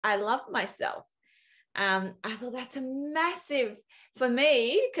I love myself. I thought that's a massive for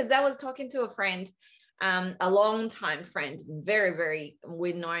me, because I was talking to a friend, a long time friend, very,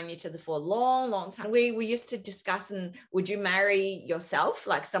 we've known each other for a long time. We used to discuss, and would you marry yourself,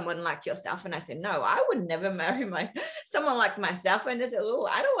 like someone like yourself? And I said, no, I would never marry someone like myself. And I said, oh,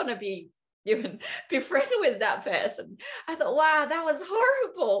 I don't want to be friends with that person. I thought, wow, that was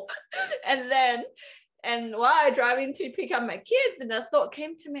horrible. And while I driving to pick up my kids, and a thought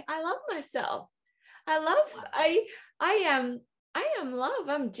came to me, I love myself. I am love.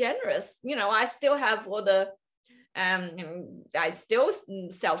 I'm generous. I still have all the I still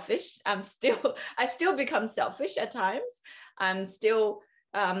selfish. I still become selfish at times. I'm still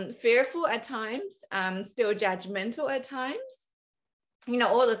fearful at times. I'm still judgmental at times.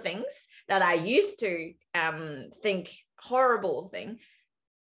 All the things that I used to think horrible thing.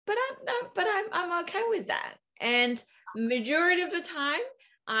 But I'm okay with that. And majority of the time,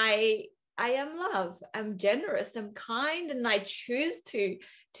 I am love. I'm generous. I'm kind, and I choose to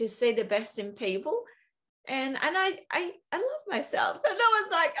see the best in people. And I love myself. And I was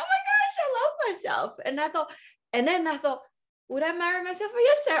like, oh my gosh, I love myself. And then I thought, would I marry myself? Oh,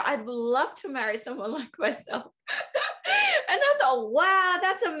 yes, sir. I'd love to marry someone like myself. And I thought, wow,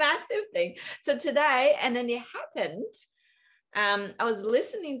 that's a massive thing. So today, and then it happened. I was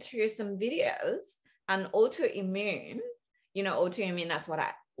listening to some videos on autoimmune. Autoimmune, that's what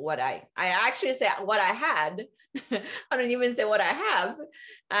I actually say what I had. I don't even say what I have.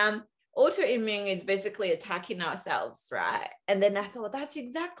 Autoimmune is basically attacking ourselves, right? And then I thought, that's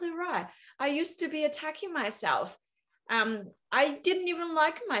exactly right. I used to be attacking myself. I didn't even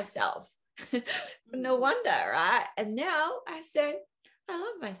like myself. No wonder, right? And now I say, I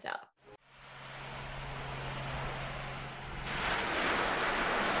love myself.